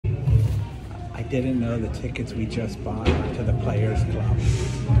I didn't know the tickets we just bought are to the Players Club.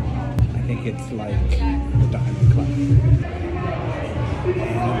 I think it's like the Diamond Club.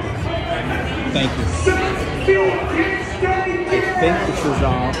 And thank you. I think this is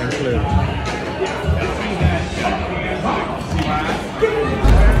all included.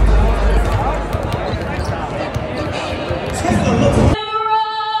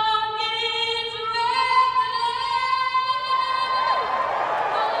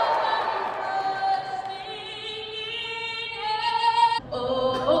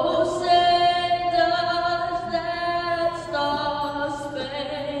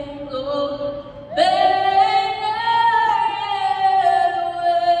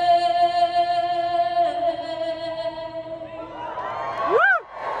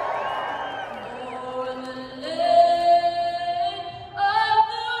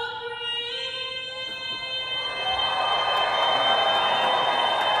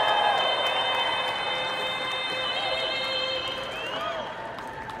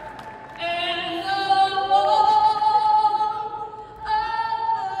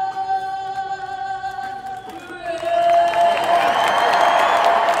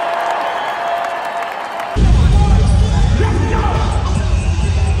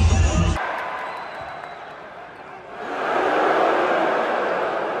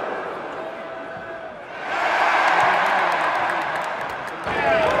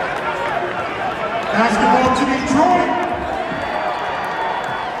 Basketball to Detroit.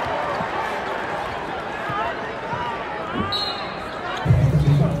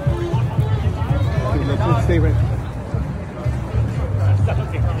 Let's stay right.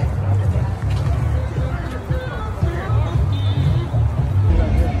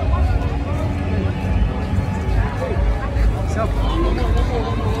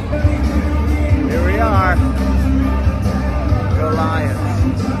 Here we are. Go Lions.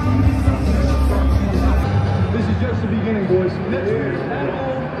 This is just the beginning, boys. Next year, at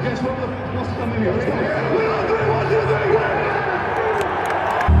home, against whoever wants to come in here. Let's go. 1, 2, 3, 1, 2, 3,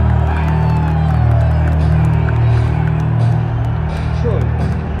 Troy.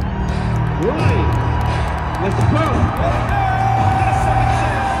 Right. Let's go.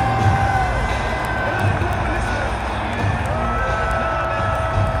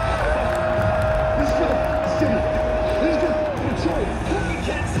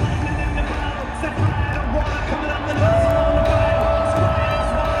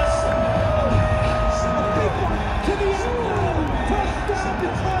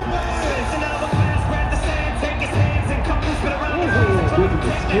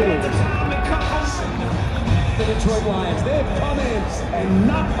 The Detroit Lions, they've come in and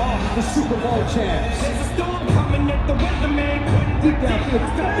knocked off the Super Bowl champs. There's a storm coming at the weatherman. Deep down,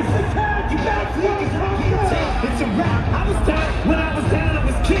 it's a wrap. I was down when I was down. I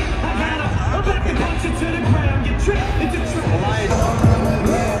was kicked. I got a back and punch it to the